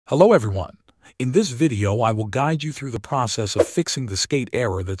Hello everyone. In this video I will guide you through the process of fixing the skate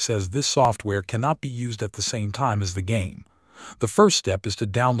error that says this software cannot be used at the same time as the game. The first step is to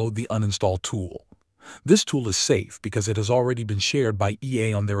download the uninstall tool. This tool is safe because it has already been shared by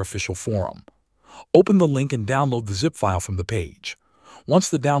EA on their official forum. Open the link and download the zip file from the page. Once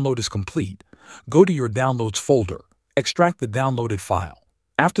the download is complete, go to your Downloads folder, extract the downloaded file.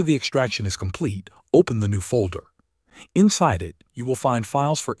 After the extraction is complete, open the new folder. Inside it, you will find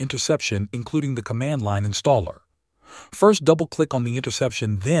files for interception, including the command line installer. First, double-click on the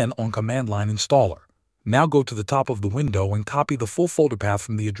interception, then on command line installer. Now go to the top of the window and copy the full folder path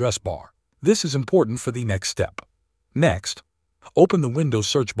from the address bar. This is important for the next step. Next, open the Windows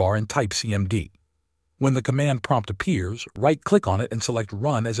search bar and type CMD. When the command prompt appears, right-click on it and select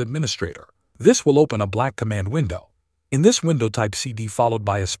Run as Administrator. This will open a black command window. In this window, type CD followed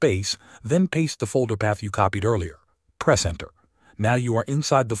by a space, then paste the folder path you copied earlier. Press Enter. Now you are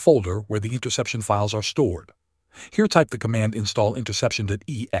inside the folder where the interception files are stored. Here type the command install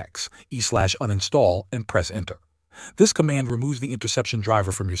interception.exe, e/uninstall, and press Enter. This command removes the interception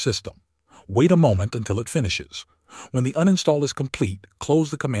driver from your system. Wait a moment until it finishes. When the uninstall is complete,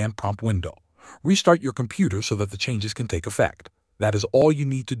 close the command prompt window. Restart your computer so that the changes can take effect. That is all you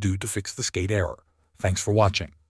need to do to fix the skate error. Thanks for watching.